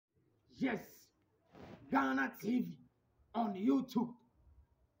Yes, Ghana TV on YouTube.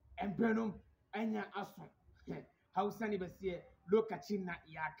 And Brenum, Anya Ason. How Sunny Bessie, look at China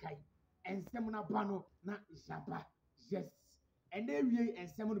Yakai. And Semona Bano, na Jaba. Yes. And then we and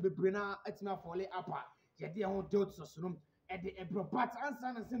Semon be Brena at my folly upper. Yet they won't do so. At the Ebropat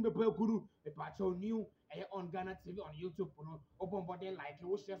answer and send the Guru, the Patrol new on Ghana TV on YouTube. Open body like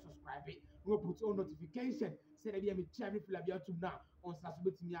you share, subscribe it. We'll put on notification. Say that we have a cherry flavor to now on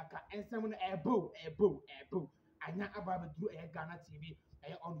Sasubit Miaka and someone a bow. Anya Ababa through a Ghana TV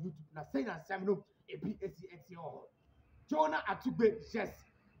on YouTube. Now say that Samuel a BSC Jonah Attuquaye, yes.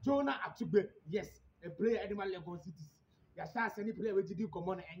 Jonah Attuquaye, yes. A player animal level cities. Yasha any player which do come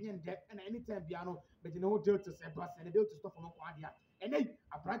on and anytime piano, but you know Delta Sebas and the Delta stuff from Quadia. And then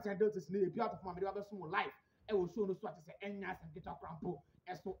a branch and Delta need a beautiful from my small life. I will show no sort to say Enyas and get up rampo.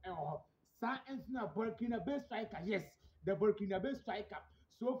 So Science now Burkinabe striker, yes. The Burkinabe striker.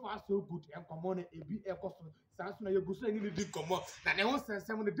 So far, so good. And come on, a be a cost. Sansuna, you go so you did come on. Now, they won't send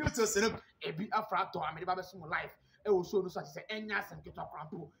some of the Deltas in a be a frato. I made about small life. I will show no such as Enyas and get up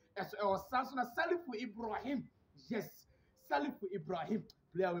rampo. As Sansuna Salifu Ibrahim, yes. Salifu Ibrahim,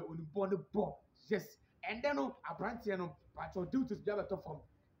 player with the ball, yes. And then a branch, but your duties be able to form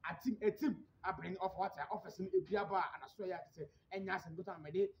a team. I bring off what I offer in a Piaba and I swear to say, Enyas and Gutam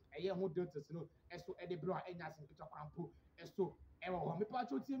Mede, a year who Deltas, as to Eddie Bro, Enyas and get up rampo, as to me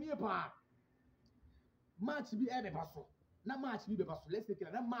patcho team pa match be ebe baso na match be baso let's take it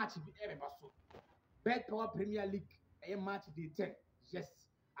na match be ebe baso Bet Power Premier League a match day 10 yes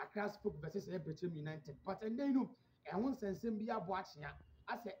Accra Spoke versus Burkinabe United but and then and one sense be aboachia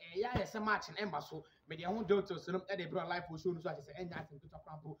I say yes a match in embasso me dey won do to so no e bro life show no so I say enya asim to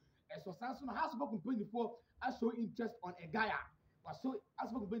crampo and so Samson has spoken before I show interest on a guy but so has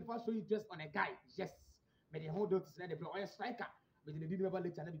spoken before show interest on a guy yes me dey won do to say the bro on striker but the didn't ever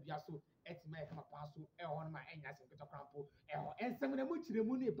later na bibia so etima e kama pa so e ho no ma enya asim to crampo e ho ensem na mu chire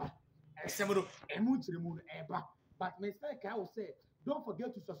mu ne ba ensem no e mu chire mu e ba but me striker I will say don't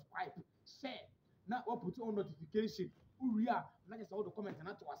forget to subscribe share now what put on notification we are not just all the comment and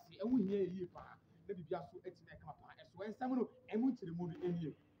to see and we hear you pa na bibia so etima e kama pa so ensem no e mu chire mu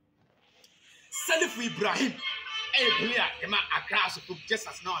eni Salifu Ibrahim a player e ma Accra so just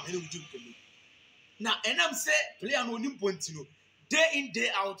as now I'm with you now and I'm say player no nim pontino day in day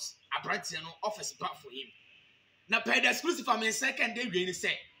out a branch office back for him now pay the exclusive for me second day we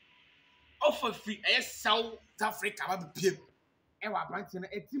say offer free South Africa ba biem e wa branch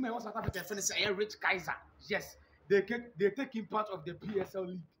a team in South Africa finish say Rich Kaiser yes they taking part of the PSL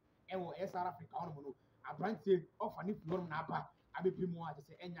league e wo South Africa on no a branch offer ni floor na ba abepi mo a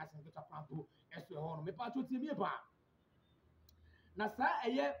say enya sen get crampo eso e ho no me pa to team e ba na sa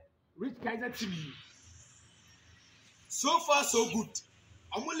Rich Kaiser team so far so good.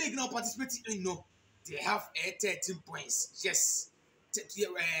 I'm only now participating in they have 13 points. Yes.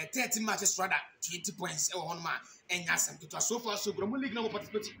 13 matches rather 20 points on my and yes, so far so good. I'm only now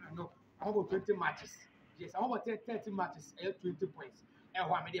participating in I'm about 20 matches. Yes, I'm about 30 matches 20 points. And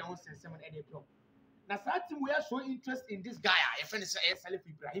one media on 7 8 pro. Now certain we are showing interest in this guy. Your friend is Salifu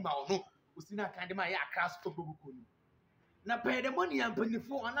Ibrahim or no. Usina Kandema ya class for Bubu. Na pay the money and pay the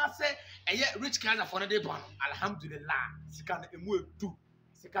phone and I say Rich Kaiser for the ban. Alhamdulillah. Sikano emu do.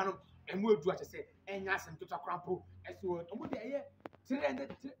 Sikano emu do I say enya sem to crampo eso omo dey 300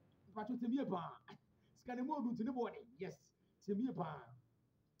 but to me ban. Sikano emu do to the body. Yes. To me ban.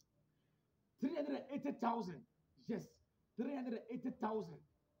 380,000. Yes. 380,000.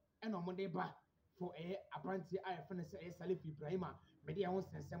 And on Monday ba for apparently I finish Salifu Ibrahim. Media won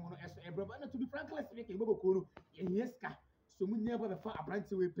sense mono eso but to be frankly speaking Bobokoro yes ka so we never before a brand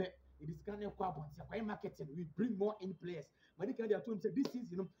we pay it is kind of quite marketing we bring more in players but they can say this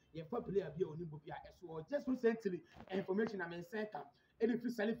season your player be on Bobia so just recently information I'm saying any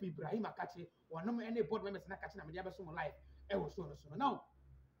free Salifu Ibrahim Akachi or no any board members na catching media so life e was so now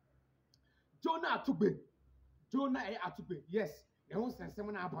Jonah Attuquaye yes the whole sense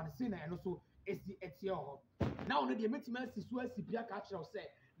someone about the and also is the etio now the measurement is where CPR catcher say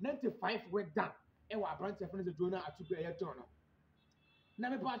 95 went down e wa branch friends Jonah Attuquaye turn na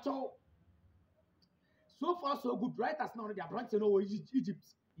me pacho so far so good right as now they are branch Egypt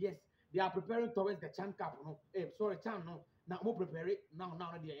yes they are preparing towards the Chan Cup Chan no now more preparing now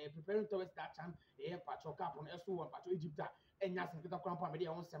they are preparing towards that Chan pacho Cup on so pacho Egypt and yes and get cramp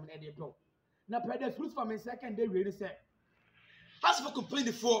media on 7 8 blow now per the fruits for my second day really say as for complain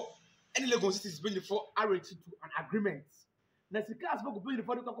before any Lagos City is bring before RT to an agreement na sika as for complain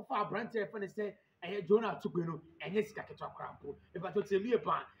before the talk for branch friend say Jonah Attuquaye no enye sika keto crampo if I to tell me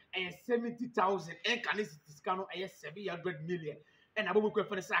ban 70,000 and can this discount 700 million and I will go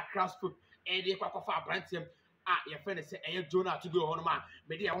for the sack cross foot, and the quack of our brantium. Your friend said, Jonah to go on, man.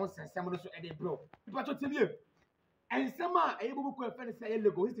 Maybe I want someone to edit bro. But to tell you, and some are able to go and say,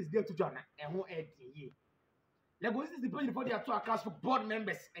 Lego is there to Jonah, and won't add ye. Lego is the point for the accounts for board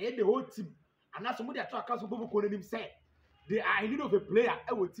members, and the whole team. And that's somebody at accounts for Bobo calling him say, they are in need of a player,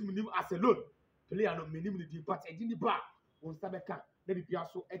 I will team him as a loan. Player no minimum, but a didn't bar. On Sabeka, let me be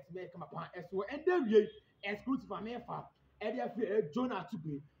also at me come upon as well. And then we exclusive from Mefa. Jonah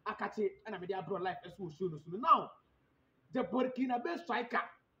Attuquaye, Akache, and I made a broad life as well. Now, the Burkinabe striker,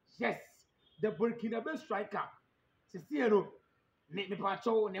 yes, the Burkinabe striker. Sistiano, me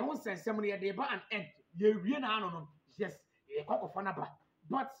pacho, ne won sense somebody at the bar and end. Ye win on yes, a cock of anaba.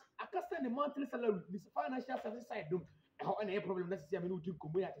 But I can send the monthly salary, this financial service side, no, how any problem necessary, I mean, to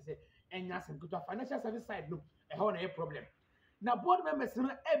come here to say, and yes, and go to financial service side, no, how any problem. Now, board members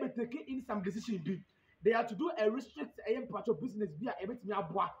are able to take in some decision. They are to do a restrict a part of business via a bit me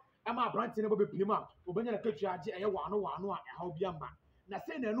aboa. I'm a branch in a baby pima, Obanya Kachaji, a one, how be a man. Now,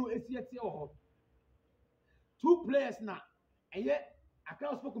 saying no ACT or 2 players now, and yet I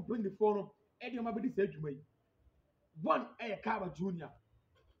can't spoken put the phone, Eddie Mabidi said to me 1 a Kaba Junior,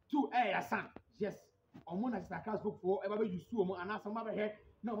 2 a son, yes, on one as I can't spoke for ever you sue and ask some other head,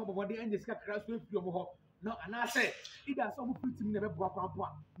 no, but one day and just got crash with your more. No, and I say, either some pretty never broke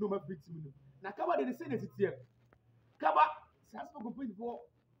one, no more pretty. Now, Kaba didn't say it here. Kaba, has spoken for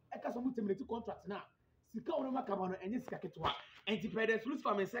a custom to contract now. Sika on Makabano and this Kaketwa. And the parents lose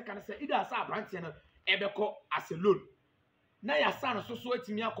from a second say either as a branch and Ebeko as a loan. Now your son so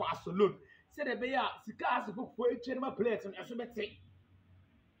sweating me as a loan. Said the Bear, Sika has a book for each of my players and Asubete.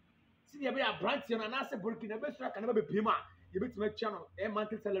 See the Bear branch and an answer Burkinabe track and never be Pima. You bet my channel, a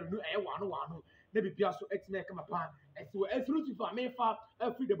monthly salary, one. Maybe Piasso X may come upon as well as Lucy for Mayfa,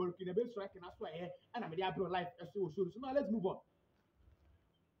 a free the Burkinabe strike and I swear, and I'm a life as well. So now let's move on.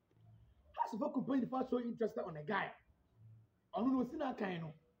 Has a complaint if I so interested on a guy. On no sinner kind,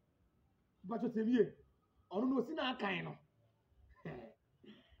 but to tell you, on no sinner kind.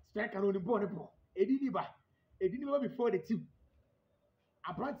 Strike on the border, a didn't before the team.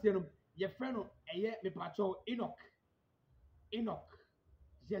 A branch, your friend, a year, me patrol Enoch.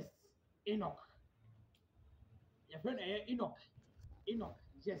 Yes, Enoch. Your friend Enoch,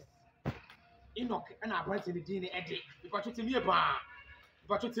 yes, Enoch, and I brought in the DNA edit. Because to me about,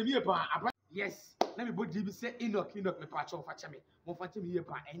 yes, let me both say Enoch, me patch off at me, more for me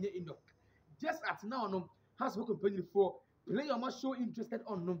about any Enoch. Just at now, no, has spoken for player must show interested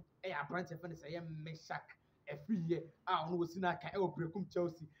on no, a branch of friends, I am Meshach, a free year, I don't know what's in a car,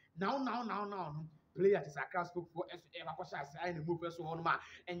 Chelsea. Now, no. Player is a class book for and move us on ma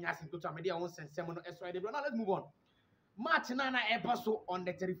and yes, go to media once and seven. Now let's move on. March Nana episode on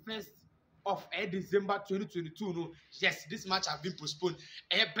the 31st of December 2022. No, yes, this match has been postponed.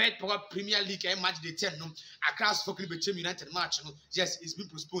 A bad power Premier League match the 10 no. A class for United match no. Yes, it's been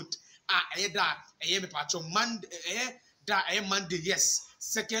postponed. Monday, yes,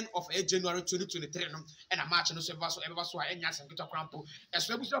 2nd of January 2023, and a match no so ever so and yes and get a crampo. As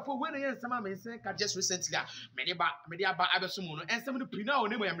well as for when I some men say just recently, media ba abesumuno, and some of the Pina or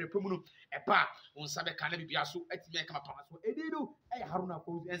name I am repromuno, a pa on Sabe Canada be so at me come upon so Edido, a Haruna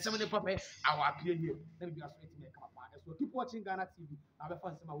Post, and some of the papa our appear here. Let me be a sweet me come upon. So keep watching Ghana TV. I have a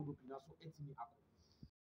fun summer who do Pina so 8 me up.